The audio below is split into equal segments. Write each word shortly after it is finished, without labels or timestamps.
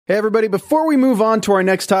Hey everybody, before we move on to our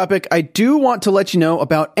next topic, I do want to let you know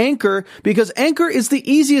about Anchor, because Anchor is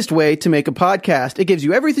the easiest way to make a podcast. It gives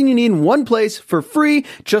you everything you need in one place for free,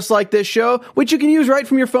 just like this show, which you can use right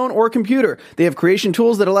from your phone or computer. They have creation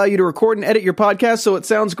tools that allow you to record and edit your podcast so it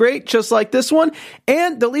sounds great, just like this one.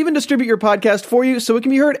 And they'll even distribute your podcast for you so it can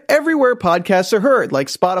be heard everywhere podcasts are heard, like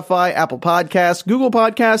Spotify, Apple Podcasts, Google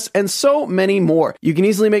Podcasts, and so many more. You can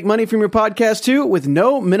easily make money from your podcast too with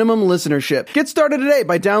no minimum listenership. Get started today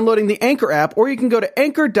by downloading the Anchor app, or you can go to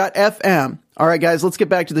anchor.fm. All right, guys, let's get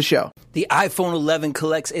back to the show. The iPhone 11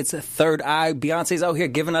 collects its third eye. Beyonce's out here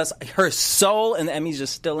giving us her soul, and the Emmys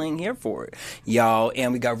just still ain't here for it, y'all.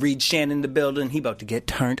 And we got Reed Shannon in the building. He about to get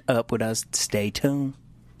turned up with us. Stay tuned.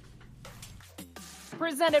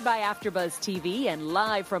 Presented by AfterBuzz TV and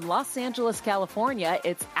live from Los Angeles, California,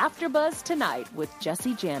 it's AfterBuzz Tonight with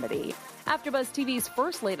Jesse Janity. AfterBuzz TV's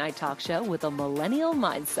first late-night talk show with a millennial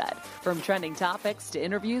mindset. From trending topics to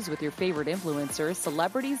interviews with your favorite influencers,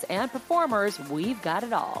 celebrities, and performers, we've got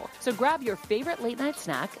it all. So grab your favorite late-night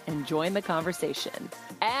snack and join the conversation.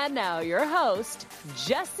 And now your host,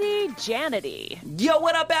 Jesse Janity. Yo,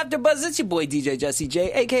 what up, AfterBuzz? It's your boy, DJ Jesse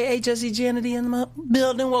J, a.k.a. Jesse Janity in the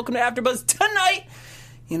building. Welcome to AfterBuzz Tonight.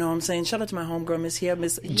 You know what I'm saying? Shout out to my homegirl, Miss here.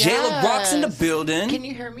 Miss Jayla Rock's in the building. Can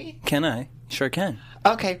you hear me? Can I? Sure can.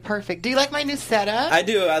 Okay, perfect. Do you like my new setup? I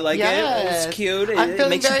do. I like it. It's cute. I'm feeling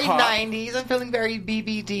makes very you pop. 90s. I'm feeling very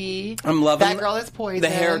BBD. I'm loving That Girl Is Poison. the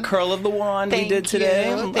hair curl of the wand we did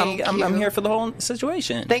today. I'm here for the whole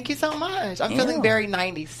situation. Thank you so much. I'm feeling very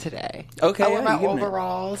 90s today. Okay. I wear my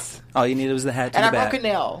overalls. All you needed was the hat to and the I back. broke a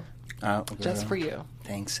nail. Oh, Just for you.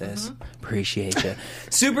 Thanks, sis. Appreciate you.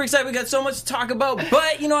 Super excited. We got so much to talk about,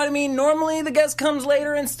 but you know what I mean? Normally the guest comes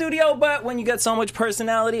later in studio, but when you got so much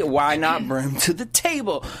personality, why not bring him to the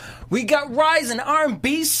table? We got rising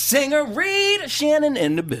R&B singer Reed Shannon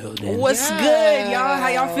in the building. What's good, y'all? How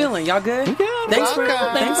y'all feeling? Y'all good? Yeah, Thanks for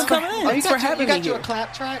coming in. Oh, Thanks for having me. You got you here. a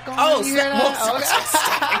clap track going? Oh, you hear that?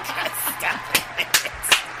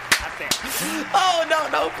 Oh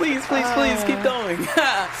no, please, keep going.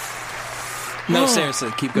 No, seriously,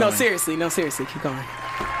 keep going. No, seriously, keep going.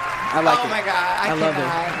 I like it. Oh my God,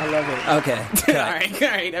 I love it. Okay. All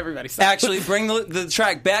right, everybody stop. Actually, bring the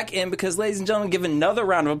track back in because, ladies and gentlemen, give another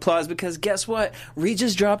round of applause because guess what? Reed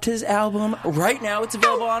just dropped his album. Right now, it's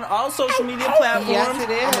available on all social media platforms. Yes, it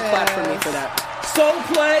is. I'm gonna clap for me for that. Soul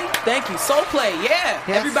Play. Thank you. Soul Play. Yeah. Yes.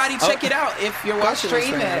 Everybody check it out if you're watching this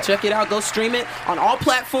stream right now. it. Check it out. Go stream it on all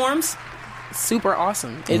platforms. Super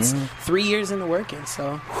awesome. It's 3 years in the working,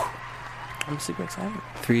 so I'm super excited.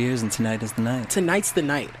 3 years and tonight is the night. Tonight's the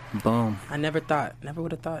night. Boom. I never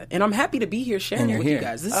would have thought. And I'm happy to be here sharing And it you're with here. you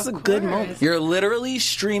guys. This Of is a good course. moment. You're literally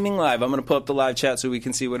streaming live. I'm going to pull up the live chat so we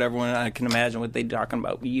can see what everyone, I can imagine what they're talking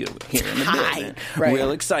about with you here in the building. Right.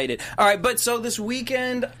 Real excited. All right, but so this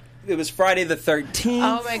weekend, it was Friday the 13th.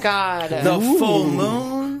 Oh my God. The full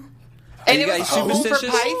moon. And you it was guys super superstitious?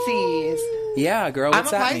 Pisces. Yeah, girl, I'm what's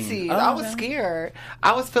a that Pisces. mean? I Oh, was okay. scared.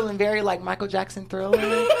 I was feeling very like Michael Jackson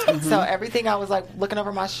Thriller. So everything I was like looking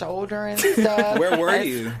over my shoulder and stuff. Where were And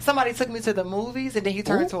you? Somebody took me to the movies and then he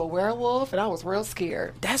turned into a werewolf and I was real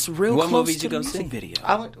scared. That's real What close movie did to you the go music see? video.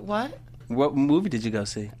 I went, what? What movie did you go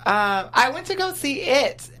see? I went to go see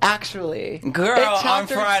it, actually. Girl, It on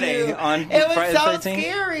chapter Friday. 2. On It was Friday so the 13th?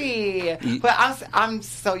 scary. But I'm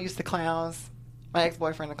so used to clowns. My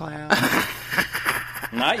ex-boyfriend a clown.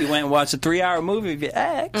 Not you went and watched a 3-hour movie of your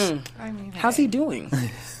ex. I mean, How's he doing?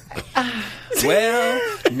 Well,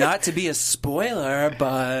 not to be a spoiler,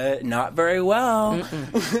 but not very well.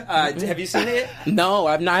 Have you seen it? No,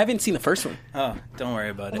 I haven't seen the first one. Oh, don't worry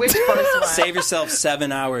about it. Which first one? Save yourself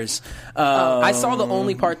 7 hours. I saw the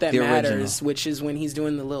only part that the matters, original. which is when he's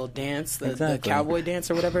doing the little dance, the Exactly. cowboy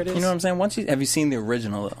dance or whatever it is. You know what I'm saying? Have you seen the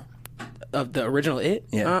original though? Of the original It?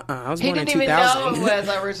 Yeah. I was He born in didn't even know 2000. it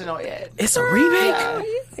was original It. It's a remake?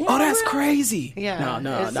 Yeah. Oh, that's crazy. Yeah.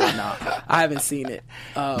 No. I haven't seen it.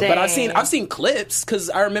 But Dang. I've seen clips because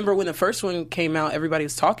I remember when the first one came out, everybody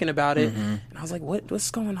was talking about it. And I was like,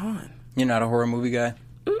 what's going on? You're not a horror movie guy?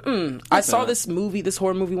 I saw this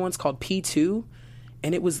horror movie once called P2.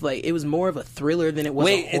 And it was more of a thriller than it was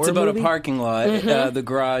a horror it's about movie. a parking lot, the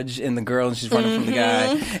garage, and the girl, and she's running from the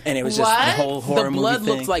guy, and it was just the What? whole horror The movie blood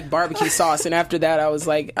thing. looked like barbecue sauce, and after that, I was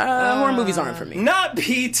like, horror movies aren't for me. Not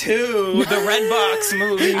P2, the Red Box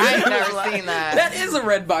movie. I've never seen that. That is a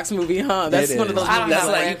Red Box movie, huh? That's It one of is. those I don't movies. That's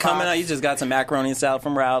know like Red you coming Box. out, you just got some macaroni and salad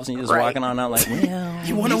from Ralph's, and you're just Right. walking on out like, well,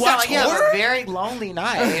 You want to You watch sound like you have horror? a very lonely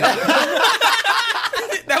night.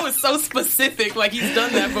 That was so specific. Like he's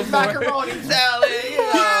done that before. Macaroni salad, you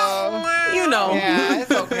know. You know. Yeah,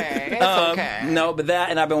 it's okay. It's okay. No, but that,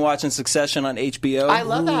 and I've been watching Succession on HBO. I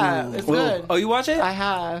love that. It's good. Oh, you watch it? I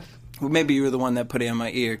have. Well, maybe you were the one that put it in my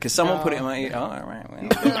ear, because someone put it in my ear. Oh, all right.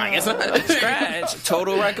 Well, I guess scratch.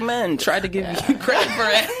 Total recommend. Tried to give you credit for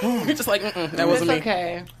it. You're just like, that wasn't me. It's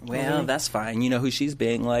okay. Well, that's fine. You know who she's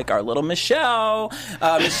being, like our little Michelle.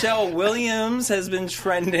 Michelle Williams has been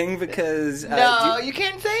trending because... No, you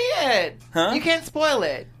can't say it. Huh? You can't spoil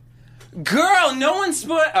it. Girl, no one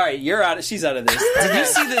spoiled... All right, you're out. She's out of this. Did you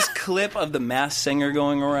see this clip of the Masked Singer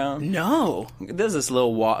going around? No. There's this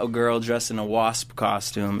little girl dressed in a wasp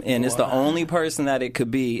costume, and it's the only person that it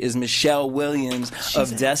could be is Michelle Williams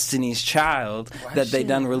of Destiny's Child that they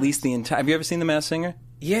done released the entire... Have you ever seen the Masked Singer?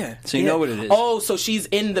 Yeah. So you know what it is. Oh, so she's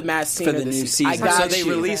in the Masked Singer For the new season. I got so they you.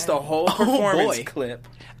 released a whole performance clip.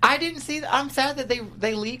 I didn't see. I'm sad that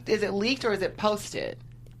they leaked. Is it leaked or is it posted?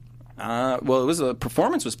 Well, it was a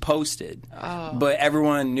performance was posted, but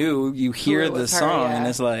everyone knew. You hear the was her, song, yeah. and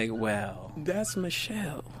it's like, well, That's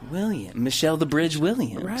Michelle. Michelle the Bridge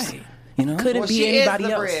Williams, Right. You know, Couldn't Well, be she anybody is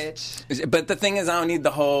the else. bridge. but the thing is, I don't need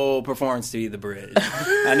the whole performance to be the bridge.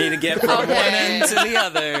 I need to get from one Okay. end to the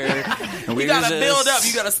other. You gotta build up.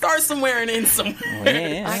 You gotta start somewhere and end somewhere.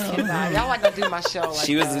 I cannot. Y'all not gonna do my show like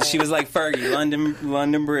She was that. she was like Fergie.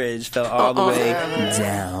 London Bridge fell all the way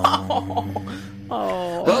down.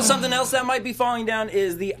 Well, something else that might be falling down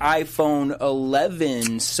is the iPhone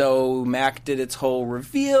 11. So Mac did its whole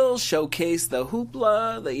reveal, showcased the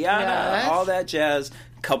hoopla, the yada, Yes. all that jazz.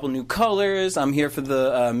 Couple new colors. I'm here for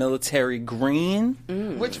the military green.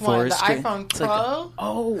 Which one? The Forest green. iPhone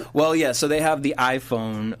Pro? Well, yeah. So they have the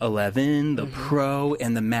iPhone 11, the Pro,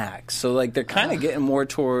 and the Max. So like they're kind of getting more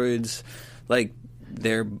towards like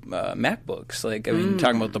their MacBooks. Like I mean,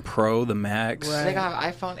 talking about the Pro, the Max. They gonna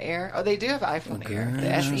have iPhone Air. Oh, they do have iPhone Air. The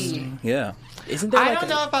SE. Yeah. Isn't there I like don't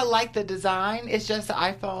know if I like the design. It's just the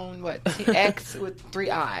iPhone X with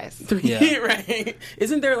 3 eyes. Yeah. right.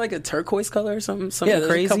 Isn't there like a turquoise color or something Yeah,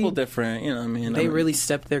 there's crazy? a couple different. You know, what I mean, They really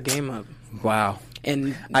stepped their game up wow.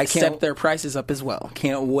 and I can't- stepped their prices up as well.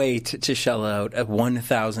 Can't wait to shell out at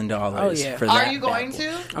 $1,000 Oh, yeah. for that. Are you going bad boy.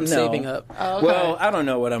 to? I'm No. saving up. Oh, okay. Well, I don't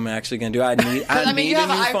know what I'm actually going to do. I need I mean, you have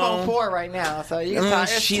a an new iPhone phone. 4 right now, so you can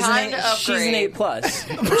it's She's time an to 8, upgrade. she's an 8 plus.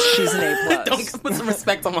 She's an 8 plus. Don't put some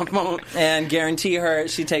respect on my phone. And guarantee her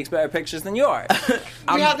she takes better pictures than yours.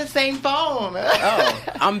 We have the same phone.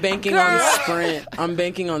 I'm banking on Sprint. I'm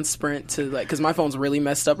banking on Sprint to like because my phone's really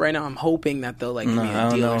messed up right now. I'm hoping that they'll like give me I a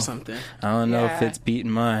don't deal know. or something. I don't know if Yeah. it's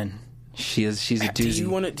beating mine. She's a doozy. Do you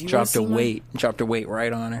wanna dropped see a mine? weight. Dropped her weight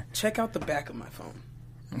right on her. Check out the back of my phone.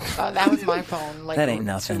 That was my phone. Like That ain't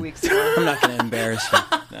nothing. 2 weeks ago. I'm not going to embarrass you.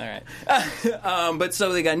 All right. But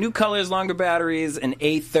so they got new colors, longer batteries, an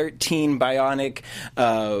A13 Bionic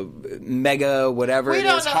Mega whatever We it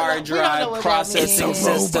don't is know hard what- we don't know drive what that processing means.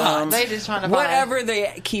 system. They just trying to buy- whatever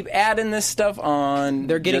they keep adding this stuff on.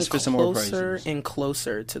 They're getting just for some more closer prices. and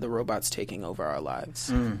closer to the robots taking over our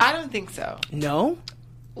lives. I don't think so. No?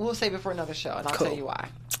 We'll save it for another show, and I'll Cool. tell you why.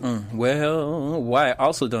 Well, why I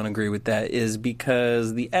also don't agree with that is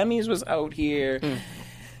because the Emmys was out here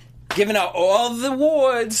giving out all the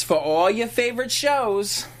awards for all your favorite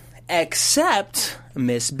shows, except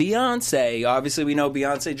Miss Beyonce. Obviously, we know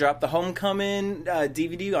Beyonce dropped the Homecoming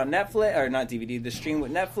DVD on Netflix, or not DVD, the stream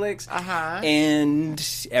with Netflix. And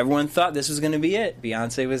everyone thought this was going to be it.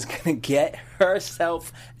 Beyonce was going to get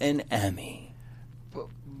herself an Emmy.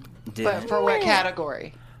 But for what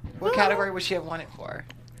category? What category would she have won it for?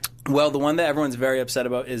 Well, the one that everyone's very upset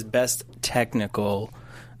about is Best Technical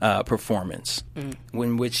Performance,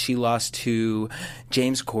 in which she lost to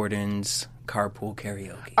James Corden's Carpool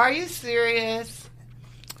Karaoke. Are you serious?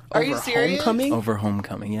 Are you Over serious? Homecoming? Over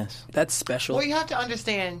Homecoming, yes. That's special. Well, you have to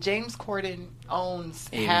understand, James Corden owns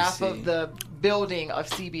half ABC. of the building of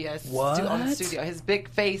CBS on the studio. His big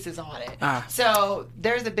face is on it. So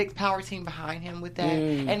there's a big power team behind him with that.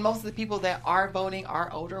 And most of the people that are voting are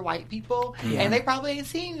older white people. And they probably ain't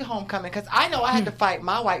seen Homecoming because I know I had to fight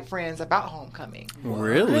my white friends about Homecoming.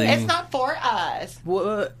 Really? It's not for us.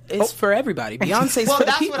 Well, it's for everybody. Beyonce's Well, for the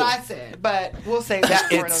that's people. what I said, but we'll save that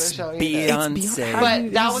for another It's show. Beyonce.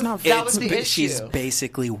 But that was the issue. She's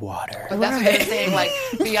basically water. But that's what they're saying. Like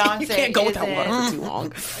Beyonce You can't go without isn't water for too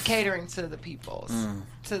long. catering to the peoples,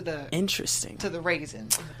 to the Interesting. to the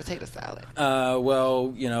raisins and the potato salad.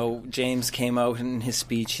 Well, James came out in his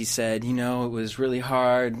speech. He said, it was really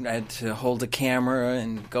hard. I had to hold a camera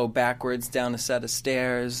and go backwards down a set of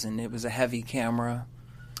stairs, and it was a heavy camera.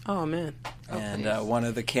 Oh, man. And one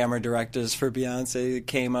of the camera directors for Beyonce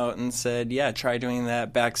came out and said, yeah, try doing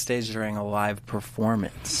that backstage during a live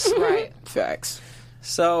performance. Right. Facts.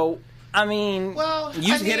 So, I mean, Well,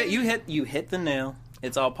 you hit the nail.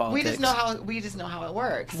 It's all politics. We just know how it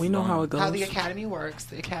works. We know how it goes. How the Academy works.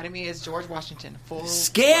 The Academy is George Washington. Full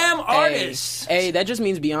scam artists. Hey, that just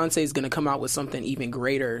means Beyonce is gonna come out with something even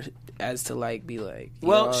greater, as to like be like.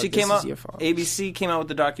 Well, she came out. Your fault. ABC came out with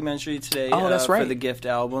the documentary today. Oh, that's right. For the Gift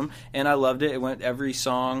album, and I loved it. It went every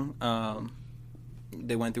song.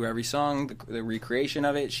 They went through every song, the recreation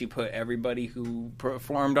of it. She put everybody who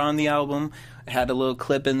performed on the album, had a little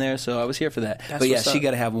clip in there, so I was here for that. But yeah, she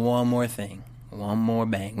got to have one more thing. One more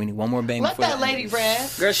bang. We need one more bang. Let that lady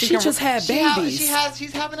rest. Girl, she just had babies.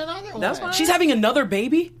 She's having another one. That's fine. She's having another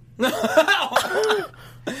baby?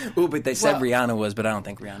 Ooh, but they said Rihanna was, but I don't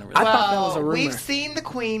think Rihanna was. I thought that was a rumor. We've seen the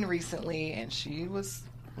Queen recently, and she was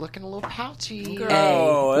looking a little pouchy. Girl,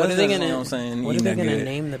 Oh, what are they gonna? You know what I'm saying? What are they Eating gonna good.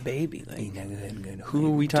 name the baby? Like, Who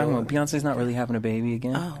are we talking about? Beyonce's not really having a baby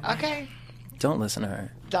again. oh, Okay, Don't listen to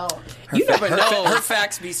her. don't. you never know. Her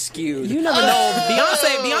facts be skewed. You never know.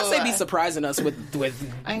 Beyonce be surprising us with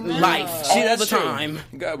I know. life all that's the true. time.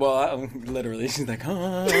 Well, literally, she's like,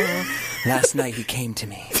 last night he came to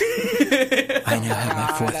me. I now have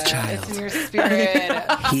my fourth It's in child. your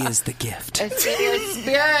spirit. He is the gift. It's in your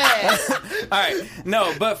spirit. All right,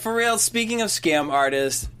 no, but for real, speaking of scam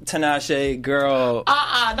artists, Tinashe, girl.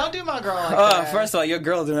 Don't do my girl like that. First of all, your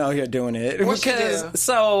girl's been out here doing it. What'd she do?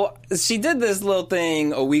 So she did this little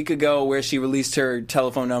thing a week ago where she released her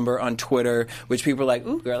telephone number on Twitter, which people were like,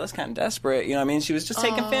 ooh, girl, that's kind of desperate. You know what I mean? She was just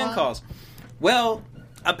taking fan calls. Well,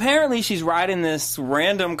 apparently she's riding this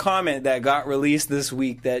random comment that got released this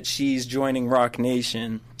week that she's joining Rock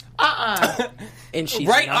Nation. And she's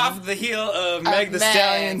Right not. off the heel of Meg the Meg.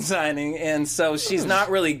 Stallion signing. And so she's not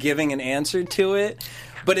really giving an answer to it.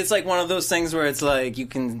 But it's like one of those things where it's like you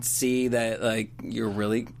can see that like you're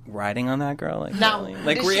really riding on that girl. Like, No. really.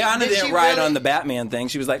 Like Did she- Rihanna did didn't she ride really- on the Batman thing.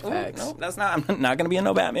 She was like, oh, no, that's not. I'm not going to be in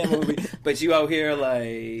no Batman movie. But you out here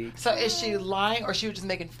like So is she lying, or she was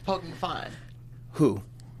just poking fun? who?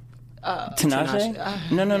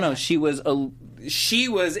 Tinashe? No. She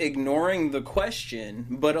was ignoring the question,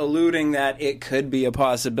 but alluding that it could be a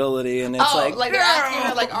possibility, and it's Like they're asking her,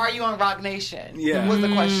 girl. like, "Are you on Rock Nation?" Yeah. was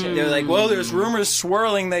the question. They're like, well, there's rumors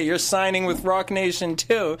swirling that you're signing with Rock Nation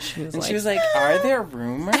too. And she was like, are there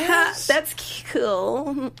rumors? That's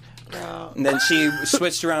cool. And then she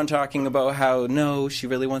switched around talking about how, no, she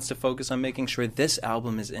really wants to focus on making sure this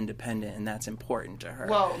album is independent, and that's important to her.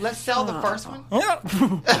 Well, let's sell the first one.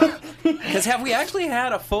 Because have we actually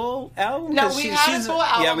had a full album? No, 'Cause we she- had a she's- full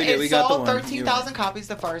album. Yeah, we did. It We got the sold one. 13,000 copies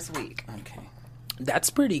the first week. Okay. That's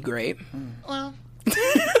pretty great. Well,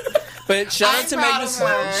 But shout out I'm to proud Meg. of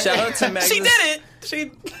her. Shout out to Meg. She did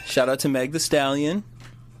it. Shout out to Meg the Stallion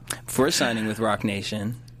for signing with Rock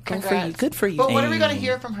Nation. congrats. Good for you. But what are we going to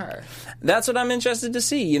hear from her? That's what I'm interested to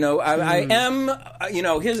see. You know, I am. You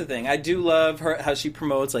know, here's the thing. I do love her how she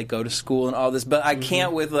promotes like go to school and all this, but I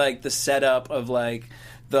can't with like the setup of like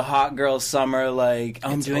the hot girl summer. Like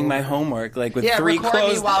I'm doing my homework, like with three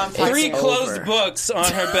record me while I'm typing. closed books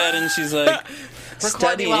on her bed, and she's like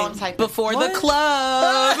Record me while I'm studying. typing. Before the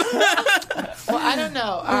club. Well, I don't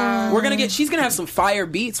know. She's gonna have some fire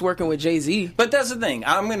beats working with Jay-Z. But that's the thing.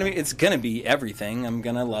 It's gonna be everything. I'm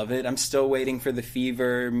gonna love it. I'm still waiting for the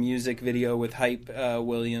Fever music video with Hype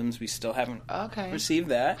Williams. We still haven't received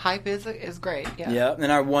that. Hype is great. Yeah. Yeah,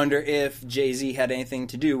 and I wonder if Jay-Z had anything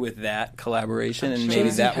to do with that collaboration, and maybe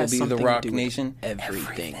Jay-Z that will has be the something to Rock do with Nation.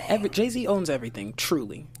 Everything. Jay-Z owns everything,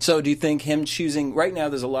 truly. So do you think him choosing... Right now,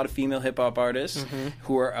 there's a lot of female hip-hop artists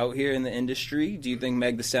who are out here in the industry. Do you think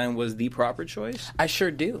Meg Thee Stallion was the proper choice? I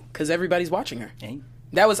sure do, because everybody's watching her. Hey.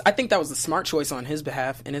 I think that was the smart choice on his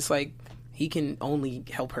behalf, and it's like he can only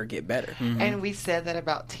help her get better. And we said that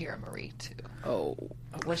about Tierra Marie too. Oh,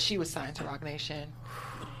 When she was signed to Rock Nation.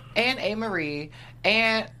 And A. Marie.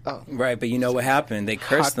 And Right, but you know what happened? They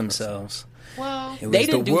cursed Hot themselves. well, It was They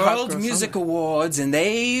didn't the do Hot World Girl Music Summer. Awards, and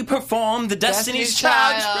they performed the Destiny's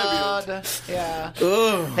Child tribute. Yeah.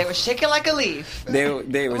 Ugh. They were shaking like a leaf. They was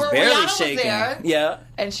Rihanna barely was shaking. there. Yeah.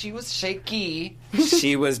 And she was shaky.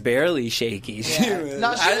 She was barely shaky. She Yeah. was-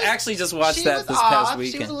 No, she I was- actually just watched she that was this off. past She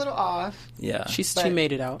was weekend. a little off. Yeah. she But-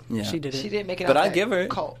 made it out. Yeah. She did it. She didn't make it But out I that give her.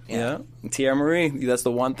 cult. Yeah. Tierra Marie, that's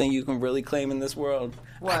the one thing you can really claim in this world.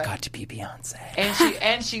 What? I got to be Beyonce.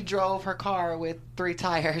 And she drove her car with 3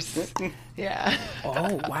 tires. Yeah.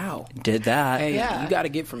 Oh wow. Did that. Hey, Yeah. you got to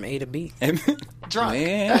get from A to B. Drunk.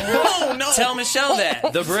 Oh, no. Tell Michelle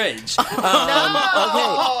that. The bridge. No.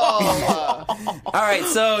 All right,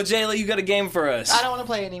 so Jayla, you got a game for us. embarrassed. I don't want to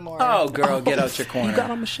play anymore. Oh, girl, get out your corner. You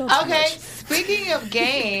got on Michelle. Okay, speaking of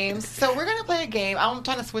games, so we're going to play a game. I'm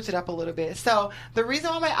trying to switch it up a little bit. So the reason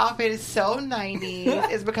why my outfit is so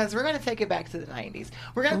 90s is because we're going to take it back to the 90s.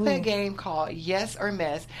 We're going to play a game called Yes or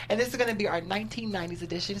Mess, and this is going to be our 1990s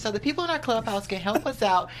edition. So the people in our clubhouse can help us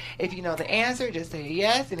out. If you know the answer, just say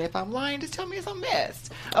yes, and if I'm lying, just tell me it's a mess.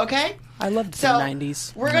 Okay? I loved the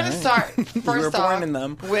 90s. We're going to start first You were born off in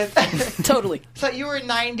them. with... Totally. So you were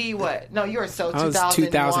 90 what? No, you were so I was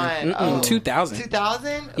 2001. 2000. 2000.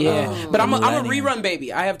 2000? Yeah, Oh. but I'm a Millennium. rerun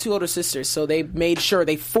baby. I have 2 older sisters, so they made sure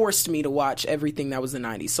they forced me to watch everything that was the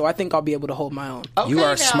 90s. So I think I'll be able to hold my own. You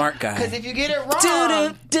are a smart guy. Because if you get it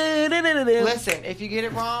wrong, listen, if you get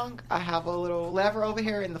it wrong, I have a little lever over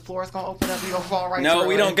here, and the floor is going to open up. You're going to fall right No, through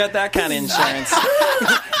we it. don't get that kind of insurance.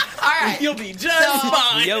 All right. You'll be just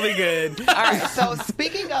fine. You'll be good. All right, so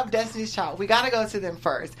speaking of Destiny's Child, we got to go to them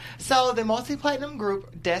first. So the multi-platinum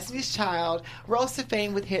group, Destiny's Child, rose to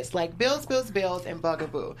fame with hits like Bills, Bills, Bills, and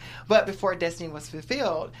Bugaboo. But before Destiny was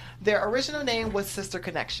fulfilled, their original name was Sister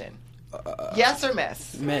Connection. Yes or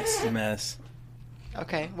mess? Mess.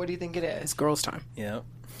 Okay, what do you think it is? It's girls' time. Yep.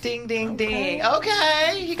 Ding, ding, ding.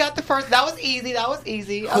 Okay, he got the first. That was easy.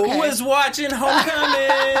 Okay. Who was watching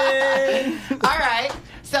Homecoming? All right.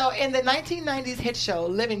 So in the 1990s hit show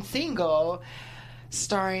Living Single,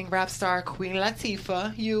 starring rap star Queen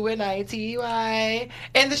Latifah, UNITY,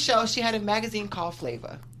 in the show she had a magazine called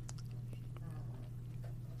Flavor.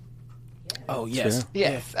 Oh, yes. Sure.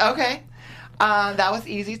 Yes. Okay. That was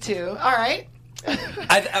easy too. All right. Okay,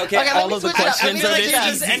 let all me of the switch it up. I questions feel are like this you're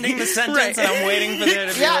just ending the sentence and I'm waiting for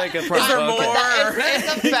there to be like a proper. Is there more?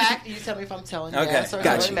 It's a fact. You tell me if I'm telling you. Okay. Yes or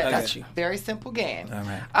Got no. you. That's Got you. Very simple game. All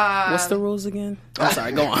right. What's the rules again? I'm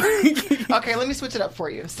sorry, go on. Okay, let me switch it up for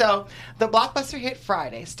you. So, the blockbuster hit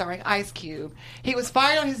Friday, starring Ice Cube. He was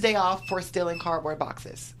fired on his day off for stealing cardboard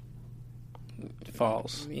boxes.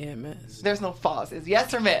 False. Yeah, mess. There's no false. It's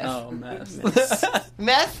yes or mess. Oh, mess.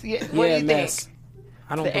 Mess? Yeah, what do you mess. think?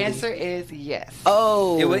 I don't The believe. answer is yes.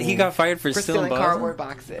 Oh. He got fired for For stealing stealing cardboard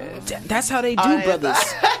boxes. That's how they do, Oh, yeah. brothers.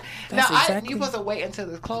 Now, exactly- you're supposed to wait until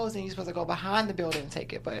it's closed and you're supposed to go behind the building and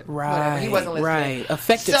take it, but whatever. Right. He wasn't listening. Right.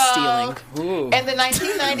 Effective So, stealing. Ooh. And the I'm not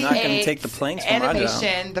gonna 1998 take the planks from my job.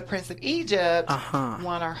 animation, The Prince of Egypt, Uh-huh.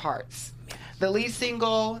 won our hearts. The lead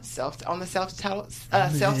single on the self-titled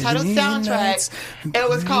soundtrack, it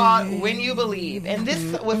was called "When You Believe," and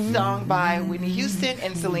this was sung by Whitney Houston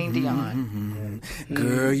and Celine Dion.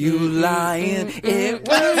 Girl, you lying. It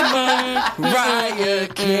was Mariah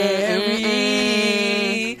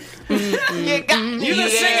Carey. You got You the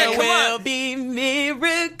singer, come will on. be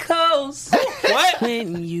miracles What?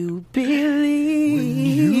 when you believe.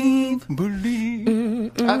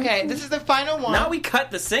 Okay, this is the final one. Now we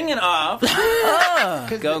cut the singing off.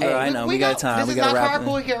 'Cause, Go, girl. I know. We got time. This We is got to not wrap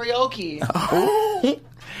carpool it. karaoke.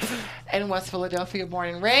 In West Philadelphia, born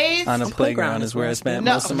and raised. On a playground is where I spent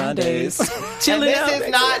No. most of my days. And Chilling this out. is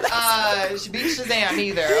not Beat Shazam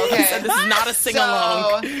either. Okay, This is not a sing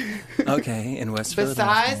along. So, Okay, in West besides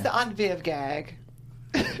Philadelphia. the Aunt Viv gag,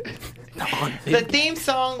 the theme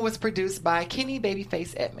song was produced by Kenny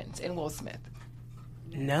Babyface Edmonds and Will Smith.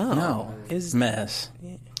 No. Is Mess.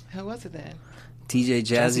 Who was it then? DJ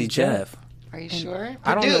Jazzy Jeff. Are you sure?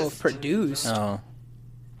 I don't know if Produced. produced. Oh.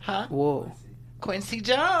 Huh? Whoa. Quincy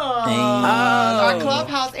Jones. Hey. Our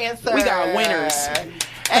clubhouse answer. We got winners.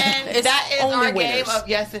 And It's that is only our game winners. of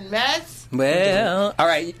Yes and Mess. Well, all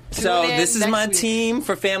right. So Tune in this is next my week. team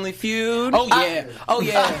for Family Feud. Oh, yeah. Oh,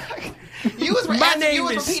 yeah. You was, name you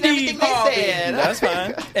was is repeating everything Steve they Harvey. said. That's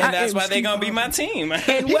fine. And that's am why they're Steve going to be my team.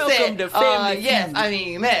 And You welcome said, to Family yes, Feud. I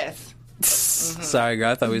mean Mess. Sorry,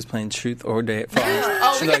 girl. I thought we was playing Truth or Dare.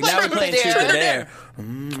 Oh, She's we like, can play now we're Truth or playing Dare. Truth or Dare.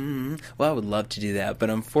 Well, I would love to do that, but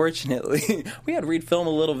unfortunately, we had Reed film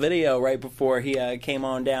a little video right before he came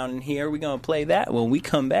on down in here. We're going to play that. When we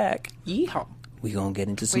come back, Yeehaw. we're going to get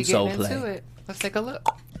into some We soul getting play. into it. Let's take a look.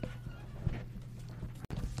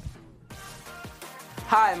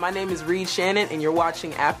 Hi, my name is Reed Shannon, and you're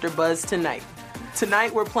watching AfterBuzz Tonight.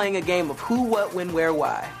 Tonight, we're playing a game of Who, What, When, Where,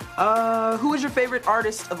 Why. Who is your favorite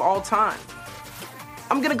artist of all time?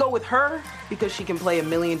 I'm gonna go with her because she can play a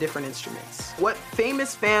million different instruments. What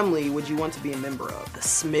famous family would you want to be a member of? The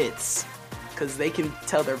Smiths. Because they can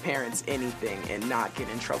tell their parents anything and not get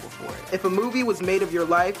in trouble for it. If a movie was made of your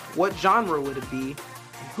life, what genre would it be?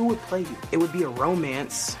 And who would play you? It would be a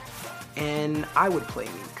romance, and I would play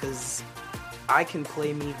me, because I can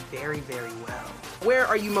play me very, very well. Where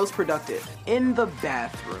are you most productive? In the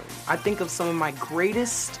bathroom. I think of some of my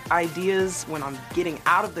greatest ideas when I'm getting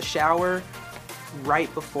out of the shower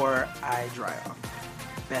right before I dry off.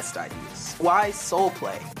 Best ideas. Why soul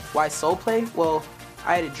play? Why soul play? Well,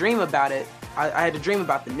 I had a dream about it I had a dream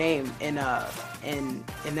about the name, and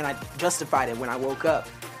then I justified it when I woke up.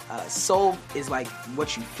 Soul is like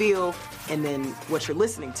what you feel, and then what you're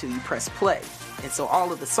listening to, you press play. And so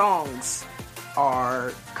all of the songs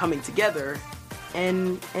are coming together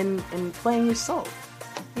and playing your soul.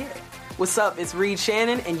 Yeah. What's up? It's Reed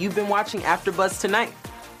Shannon, and you've been watching AfterBuzz Tonight.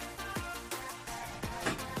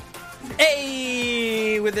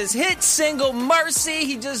 Hey, with his hit single Mercy,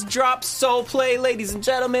 he just dropped Soul Play, ladies and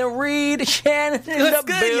gentlemen. Reed Shannon in the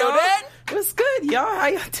building. Y'all? What's good, y'all? How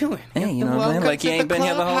y'all doing? Hey, you know what I'm saying? Like you ain't been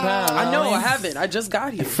here the whole time. I know, I haven't. I just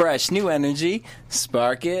got here. Fresh, new energy.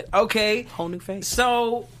 Spark it. Okay. Whole new face.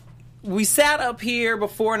 So, we sat up here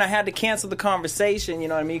before and I had to cancel the conversation, you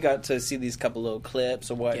know what I mean? Got to see these couple little clips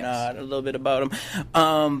or whatnot, a little bit about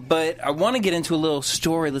them. But I want to get into a little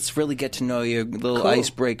story. Let's really get to know you. A little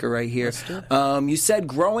icebreaker right here. Let's do it. You said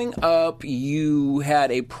growing up you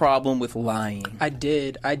had a problem with lying. I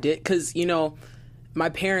did. Because, my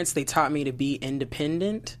parents, they taught me to be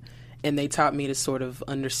independent. And they taught me to sort of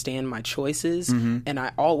understand my choices, and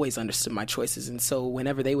I always understood my choices. And so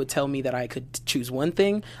whenever they would tell me that I could choose one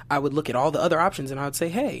thing, I would look at all the other options, and I would say,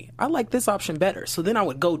 hey, I like this option better. So then I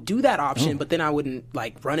would go do that option, but then I wouldn't,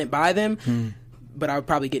 run it by them. But I would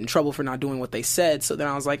probably get in trouble for not doing what they said. So then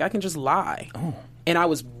I was like, I can just lie. And I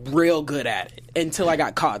was real good at it until I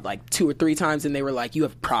got caught 2 or 3 times, and they were like, you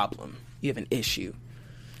have a problem. You have an issue.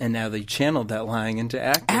 And now they channeled that lying into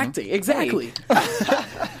acting. Exactly.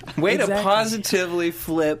 Way to positively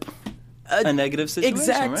flip a negative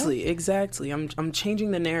situation. Exactly. I'm changing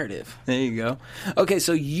the narrative. There you go. Okay,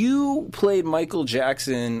 so you played Michael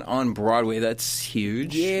Jackson on Broadway. That's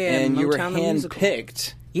huge. Yeah, and you were Motown the musical.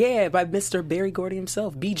 handpicked. Yeah, by Mr. Berry Gordy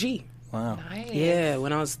himself, BG. Wow. Nice. Yeah,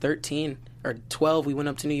 when I was 13 or 12, we went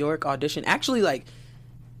up to New York, auditioned. Actually,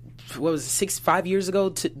 5 years ago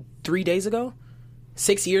to 3 days ago?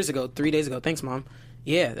 6 years ago, 3 days ago. Thanks, Mom.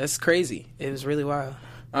 Yeah, that's crazy. It was really wild.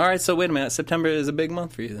 All right, so wait a minute. September is a big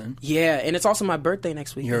month for you then. Yeah, and it's also my birthday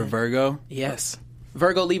next week. You're a Virgo? Yes.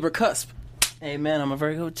 Virgo Libra cusp. Hey, man, I'm a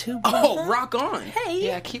Virgo too. Oh, rock on. Hey.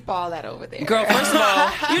 Yeah, keep all that over there. Girl, first of all,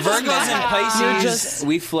 Virgos and Pisces,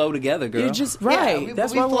 we flow together, girl. You're just right. Yeah,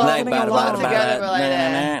 that's we why we're flow getting along together like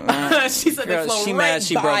that. She said they flow she right mad.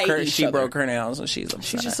 She by broke each other. her nails, so she's upset.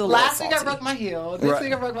 She's just a little Last week I salty. broke my heel. This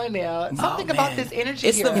week I broke my nail. Something about this energy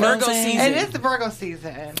It's here. the Virgo season. It is the Virgo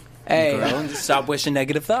season. Hey. Girl, stop wishing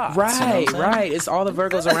negative thoughts. Right, you know what I'm saying? right. It's all the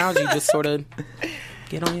Virgos around you. Just sort of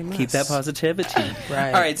get on your mess. Keep that positivity.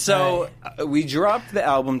 Right. All right, so we dropped the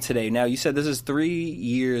album today. Now, you said this is 3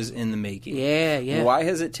 years in the making. Yeah. Why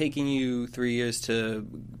has it taken you 3 years to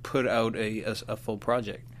put out a full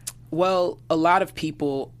project? Well, a lot of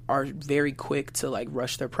people are very quick to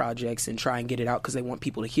rush their projects and try and get it out because they want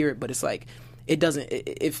people to hear it. But it's it doesn't.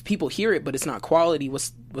 If people hear it, but it's not quality,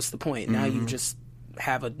 what's the point? Now you just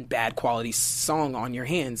have a bad quality song on your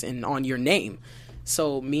hands and on your name.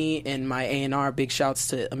 So me and my A&R, big shouts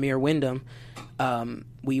to Amir Wyndham,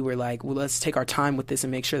 we were like, well, let's take our time with this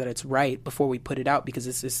and make sure that it's right before we put it out, because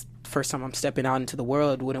this is the first time I'm stepping out into the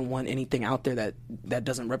world. Wouldn't want anything out there that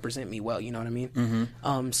doesn't represent me well, you know what I mean?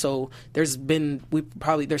 So there's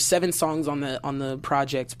 7 songs on the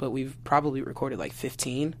project, but we've probably recorded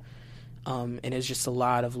 15. And it's just a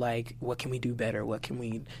lot of what can we do better? What can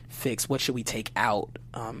we fix? What should we take out?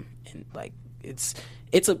 And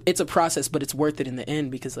it's a process, but it's worth it in the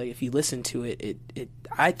end, because if you listen to it,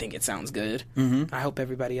 I think it sounds good. I hope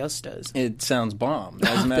everybody else does. It sounds bomb.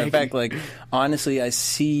 As a matter of fact, honestly, I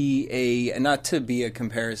see not to be a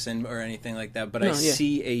comparison or anything like that, but I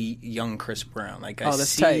see a young Chris Brown.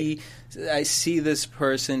 That's tight. I see this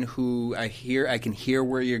person who I can hear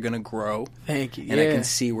where you're gonna grow. Thank you. And I can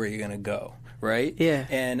see where you're gonna go. Right? Yeah.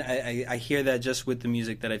 And I hear that just with the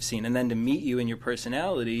music that I've seen, and then to meet you and your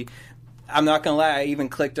personality. I'm not gonna lie. I even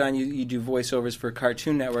clicked on you. You do voiceovers for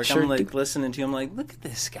Cartoon Network. Sure. I'm listening to you. I'm like, look at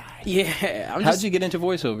this guy. Yeah. How'd you get into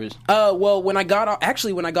voiceovers? Well, when I got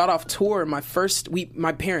off tour, my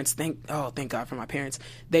parents, thank God for my parents.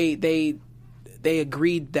 They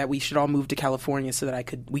agreed that we should all move to California so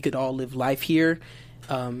that we could all live life here,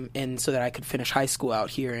 and so that I could finish high school out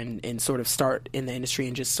here and sort of start in the industry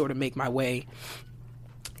and just sort of make my way.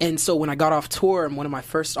 And so when I got off tour, one of my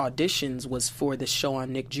first auditions was for this show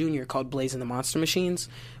on Nick Jr. called Blazing the Monster Machines,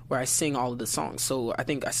 where I sing all of the songs. So I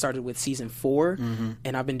think I started with season 4,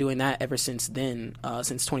 and I've been doing that ever since then,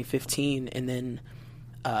 since 2015. And then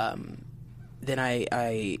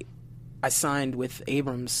I signed with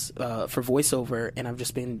Abrams for voiceover, and I've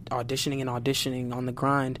just been auditioning on the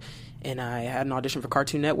grind. And I had an audition for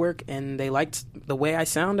Cartoon Network, and they liked the way I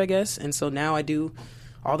sound, I guess. And so now I do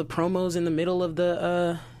all the promos in the middle of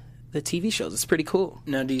the the TV shows. It's pretty cool.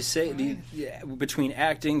 Now, between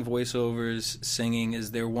acting, voiceovers, singing,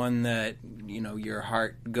 is there one that your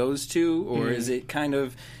heart goes to, or is it kind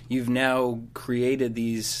of you've now created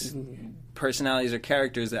these personalities or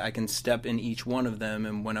characters that I can step in each one of them,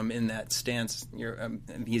 and when I'm in that stance,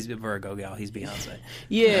 he's a Virgo gal, he's Beyonce.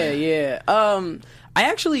 Yeah. I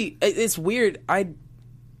actually, it's weird. I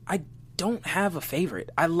don't have a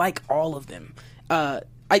favorite. I like all of them. I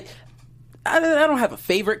don't have a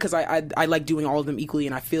favorite because I like doing all of them equally,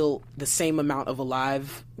 and I feel the same amount of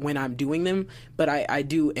alive when I'm doing them. But I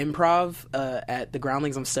do improv at the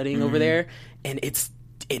Groundlings. I'm studying over there, and it's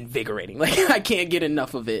invigorating. Like, I can't get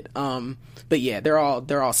enough of it. But yeah, they're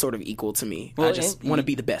all sort of equal to me. Well, I just want to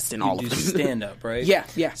be the best in all of them. Stand up, right?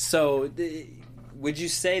 Yeah. So, would you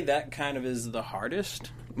say that kind of is the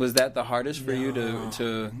hardest? Was that the hardest for you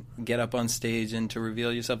to get up on stage and to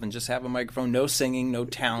reveal yourself and just have a microphone? No singing, no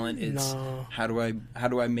talent. It's how do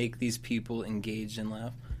I make these people engaged and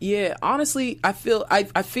laugh? Yeah, honestly, I feel I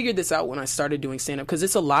figured this out when I started doing stand up, because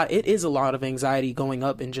it is a lot of anxiety going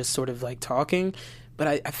up and just sort of like talking. But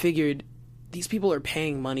I figured these people are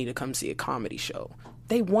paying money to come see a comedy show.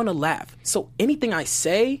 They want to laugh. So anything I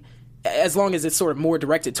say, as long as it's sort of more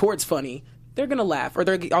directed towards funny, they're going to laugh, or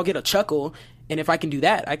I'll get a chuckle. And if I can do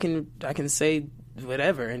that, I can say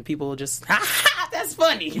whatever, and people will just, ha, that's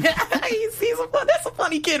funny. That's a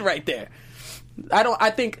funny kid right there. I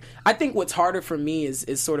think what's harder for me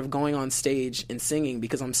is sort of going on stage and singing,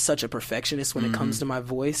 because I'm such a perfectionist when it comes to my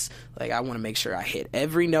voice. Like, I want to make sure I hit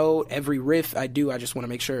every note, every riff I do. I just want to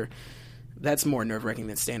make sure. That's more nerve-wracking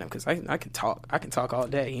than stand-up, because I can talk. I can talk all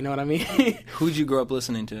day. You know what I mean? Who'd you grow up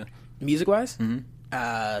listening to? Music-wise?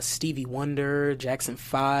 Stevie Wonder, Jackson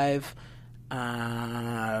 5,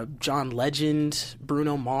 John Legend,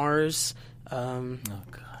 Bruno Mars. Oh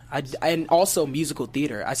God! And also musical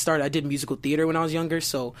theater. I did musical theater when I was younger.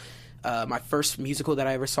 So my first musical that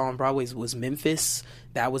I ever saw on Broadway was Memphis.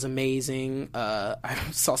 That was amazing. I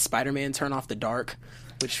saw Spider-Man Turn Off the Dark.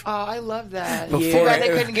 I love that. Before they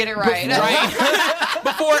couldn't get it right.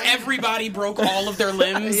 Before everybody broke all of their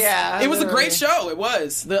limbs. Yeah, it was a great show. It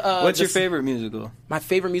was. What's your favorite musical? My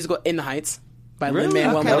favorite musical, In the Heights, by really?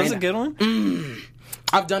 Lin-Manuel Miranda. That was a good one.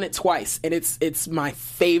 I've done it twice, and it's my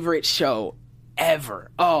favorite show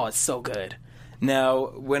ever. Oh, it's so good. Now,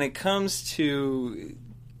 when it comes to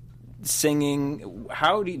singing,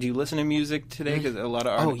 how do you listen to music today? Because a lot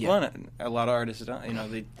of artists,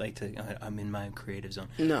 they like to. I'm in my creative zone.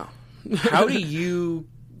 No. How do you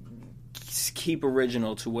keep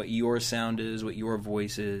original to what your sound is, what your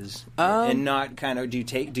voice is, and not kind of do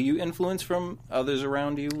you influence from others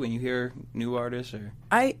around you when you hear new artists? Or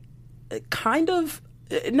I kind of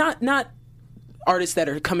not artists that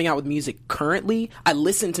are coming out with music currently. I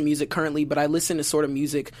listen to music currently, but I listen to sort of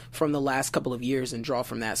music from the last couple of years and draw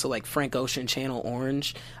from that. So like Frank Ocean, Channel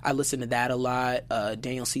Orange, I listen to that a lot.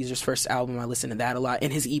 Daniel Caesar's first album, I listen to that a lot.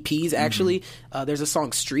 And his EPs, actually. There's a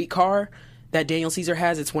song, Streetcar, that Daniel Caesar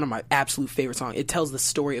has. It's one of my absolute favorite songs. It tells the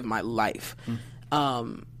story of my life.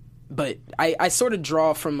 But I sort of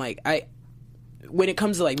draw from when it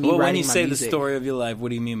comes to me writing my music. When you say the story of your life, what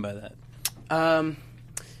do you mean by that?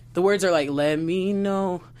 The words are like, let me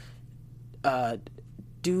know, I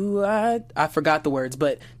forgot the words,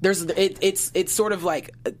 but it's sort of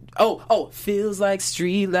like, feels like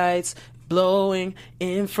streetlights blowing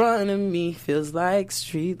in front of me, feels like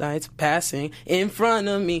streetlights passing in front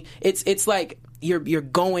of me. It's like you're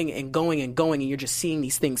going and going and going, and you're just seeing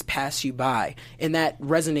these things pass you by. And that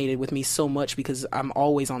resonated with me so much because I'm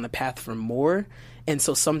always on the path for more. And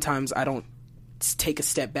so sometimes I don't take a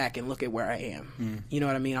step back and look at where I am. You know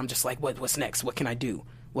what I mean? I'm just like, what's next? What can I do?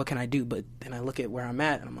 But then I look at where I'm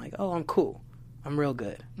at and I'm like, oh, I'm cool. I'm real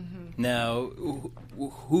good. Now,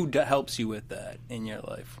 who helps you with that in your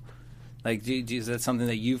life? Like, is that something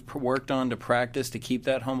that you've worked on to practice, to keep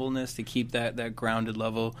that humbleness, to keep that grounded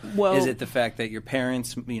level? Well, is it the fact that your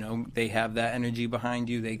parents, they have that energy behind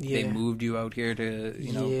you? They moved you out here to,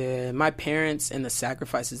 Yeah, my parents and the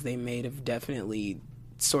sacrifices they made have definitely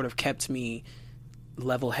sort of kept me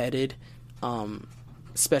level-headed,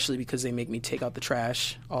 especially because they make me take out the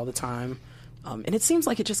trash all the time. And it seems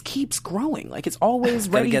like it just keeps growing. Like, it's always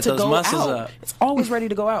ready to go out. Up. It's always ready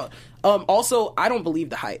to go out. Also, I don't believe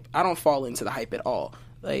the hype. I don't fall into the hype at all.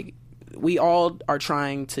 Like, we all are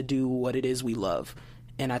trying to do what it is we love.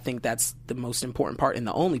 And I think that's the most important part and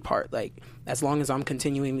the only part. Like, as long as I'm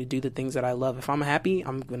continuing to do the things that I love, if I'm happy,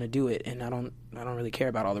 I'm going to do it. And I don't really care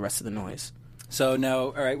about all the rest of the noise. So now,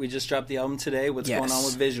 all right, we just dropped the album today. What's going on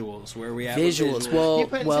with visuals? Where are we at Visuals. with visuals? You're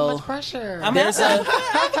putting too much pressure.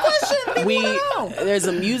 There's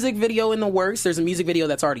a music video in the works. There's a music video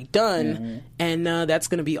that's already done, and that's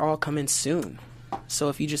going to be all coming soon. So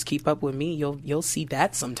if you just keep up with me, you'll see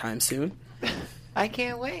that sometime soon. I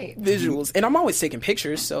can't wait. Visuals, and I'm always taking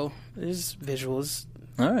pictures, so there's visuals.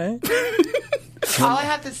 All right. All I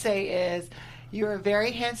have to say is, you're a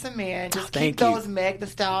very handsome man. Just keep those Meg Thee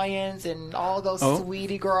Stallions and all those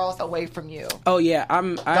sweetie girls away from you. Oh yeah,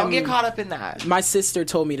 Don't get caught up in that. My sister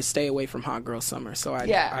told me to stay away from Hot Girl Summer, so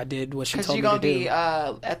I did what she told me to do. Because you're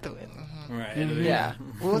gonna be at the Right. Yeah,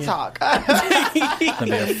 we'll talk. It's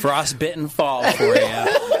gonna be a frostbitten fall for you.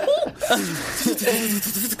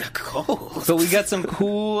 So we got some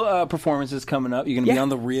cool performances coming up. You're gonna be on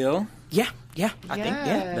The Real. Yeah. I think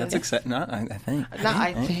That's exciting. I think.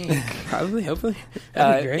 I think. Probably, hopefully.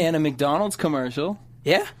 That'd be great. And a McDonald's commercial.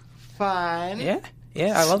 Yeah. Fun. Yeah,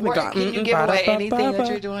 I love McDonald's. Can you give away anything that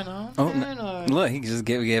you're doing on? Look, he just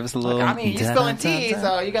gave us a little. I mean, you're spilling tea,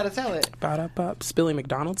 so you got to tell it. Spilling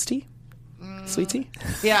McDonald's tea? Sweet tea?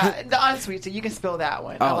 Yeah, the unsweet tea. You can spill that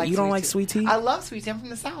one. Oh, you don't like sweet tea? I love sweet tea. I'm from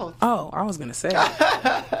the South. Oh, I was going to say. All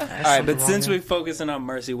right, but since we're focusing on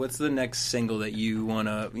Mercy, what's the next single that you want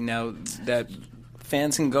to, that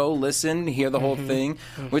fans can go listen, hear the whole thing?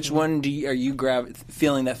 Which one are you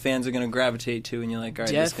feeling that fans are going to gravitate to, and you're like, all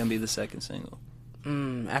right, this is going to be the second single?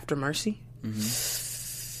 After Mercy?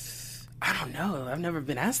 I don't know. I've never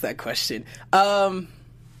been asked that question.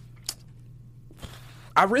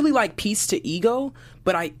 I really like Peace to Ego,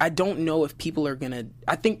 but I don't know if people are going to...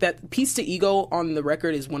 I think that Peace to Ego on the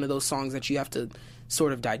record is one of those songs that you have to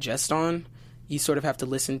sort of digest on. You sort of have to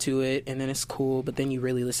listen to it, and then it's cool, but then you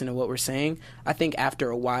really listen to what we're saying. I think after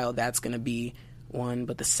a while, that's going to be one.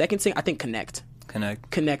 But the second single, I think Connect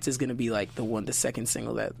is going to be like the second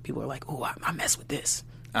single that people are like, oh, I mess with this.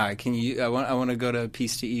 All right, can you... I want to go to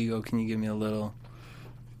Peace to Ego. Can you give me a little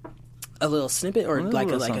snippet? Or like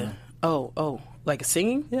a... Like a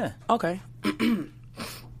singing? Yeah. Okay.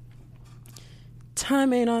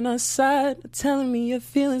 Time ain't on our side, telling me your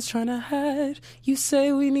feelings trying to hide. You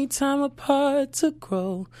say we need time apart to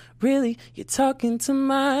grow. Really, you're talking to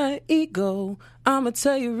my ego. I'ma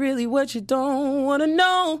tell you really what you don't wanna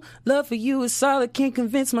know. Love for you is solid, can't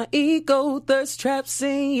convince my ego. Thirst trap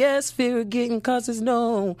saying yes, fear of getting causes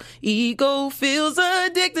no. Ego feels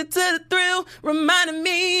addicted to the thrill, reminding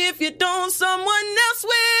me if you don't, someone else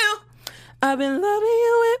will. I've been loving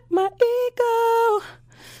you with my ego,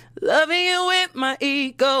 loving you with my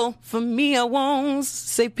ego. For me, I won't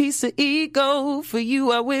say peace to ego. For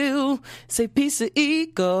you, I will say peace to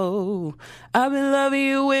ego. I've been loving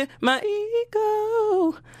you with my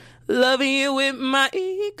ego, loving you with my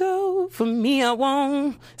ego. For me, I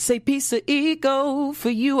won't say peace to ego. For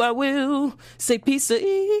you, I will say peace to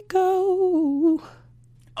ego.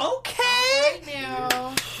 Okay.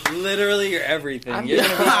 Now. Literally, you're everything. I'm You're gonna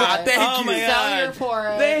be thank there. you. Oh my God.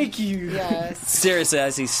 God. Thank you. Yes. Seriously, I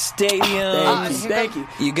see stadium. Thank you.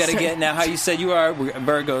 You got to get now. How you said you are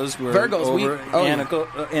Virgos. We're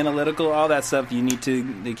analytical, all that stuff. You need to,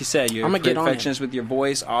 like you said, you're perfectionist with your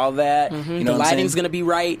voice, all that. You know, the lighting's gonna be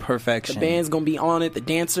right. Perfection. The band's gonna be on it. The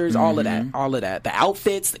dancers, all of that. The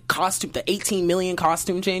outfits, the costume, the 18 million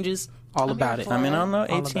costume changes. All about it. I mean, I don't know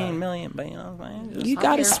 18 million, but you know what I'm saying? You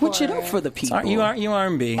gotta switch it up for the people. You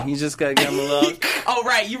R&B. You just gotta give them a little. Oh,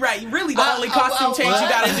 right. You're right. You really, the only costume change you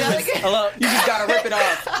gotta do is you just gotta rip it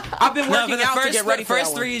off. I've been working out to get ready for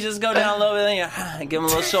first three. You just go down a little bit, and give them a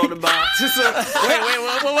little shoulder box. Wait,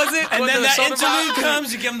 what was it? And then that interlude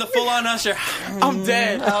comes, you give them the full-on Usher. I'm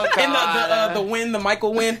dead. And the win, the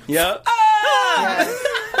Michael win. Yep. Yes.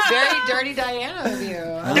 Very dirty Diana of you.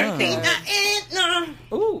 Dirty Diana.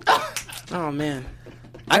 Ooh. Oh man,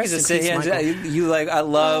 I can just sit here and you like. I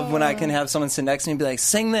love when I can have someone sit next to me and be like,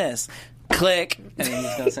 "Sing this," click, and then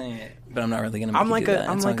he's gonna sing it. But I'm not really gonna. I'm like a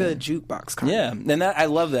jukebox kind of. Yeah, and I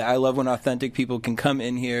love that. I love when authentic people can come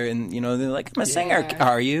in here and they're like, "I'm a singer."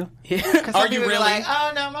 Are you? Yeah. Are you really? Like,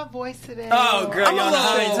 oh no, my voice today. Oh girl, you don't know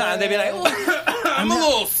how many times they'd be like, I'm a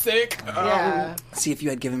little sick. Yeah. See if you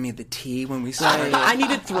had given me the tea when we started. I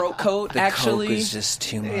needed throat coat. Actually, Coke was just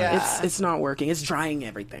too much. Yeah. It's not working. It's drying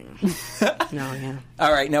everything.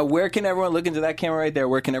 All right, now where can everyone look into that camera right there?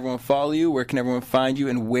 Where can everyone follow you? Where can everyone find you?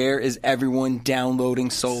 And where is everyone downloading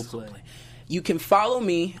Soulplay? You can follow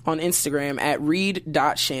me on Instagram at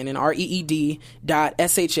reed.shannon, reed.shannon.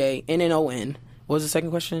 What was the second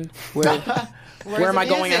question? Where am I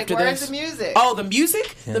going after this? Where's the music? Oh, the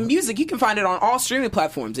music? Yeah. The music, you can find it on all streaming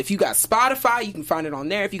platforms. If you got Spotify, you can find it on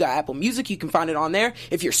there. If you got Apple Music, you can find it on there.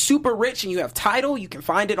 If you're super rich and you have Tidal, you can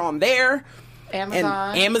find it on there.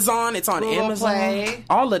 Amazon. It's on Google Amazon. Play.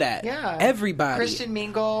 All of that. Yeah. Everybody. Christian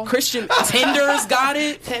Mingle. Tinder's got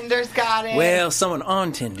it. Tinder's got it. Well, someone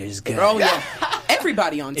on Tinder's got it. Oh, yeah.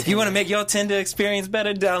 Everybody on Tinder. If you want to make your Tinder experience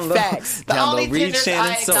better, download. Facts. The only Download Reach Tinders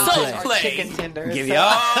Shannon I Soul acknowledge Play. are chicken tenders. Give you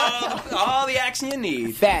all the action you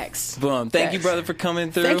need. Facts. Boom. Thank you, brother, for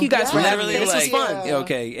coming through. Thank you guys for having me. This was fun.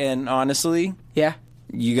 Okay, and honestly, Yeah.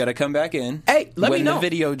 you got to come back in. Hey, let me when know. the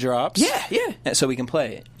video drops. Yeah. So we can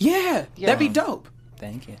play it. Yeah. That'd be dope.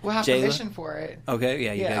 Thank you. We'll have Jayla? permission for it. Okay,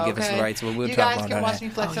 yeah, you gotta give us the rights. We'll you talk guys about can watch that. me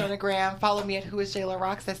flex on the gram. Follow me at Who Is Jayla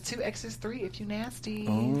Rocks. That's 2 X's 3 if you nasty.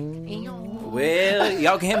 Well,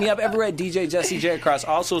 y'all can hit me up everywhere at DJ Jesse J across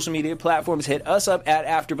all social media platforms. Hit us up at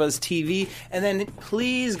AfterBuzz TV, and then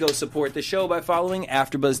please go support the show by following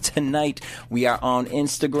AfterBuzz Tonight. We are on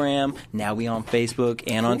Instagram. Now we on Facebook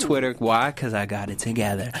and on Twitter. Why? Because I got it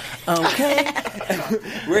together. Okay.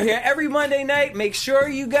 We're here every Monday night. Make sure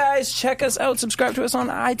you guys check us out. Subscribe to us on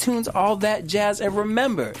iTunes, all that jazz. And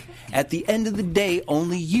remember, at the end of the day,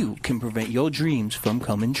 only you can prevent your dreams from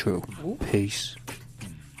coming true. Peace.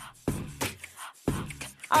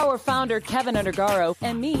 Our founder, Kevin Undergaro,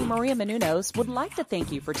 and me, Maria Menounos, would like to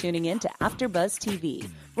thank you for tuning in to AfterBuzz TV.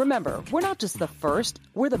 Remember, we're not just the first,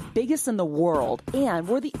 we're the biggest in the world, and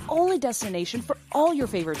we're the only destination for all your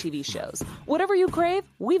favorite TV shows. Whatever you crave,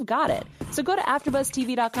 we've got it. So go to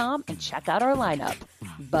AfterBuzzTV.com and check out our lineup.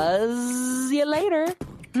 Buzz you later.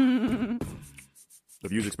 The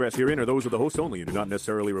views expressed herein are those of the hosts only and do not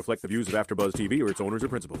necessarily reflect the views of AfterBuzz TV or its owners or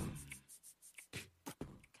principals.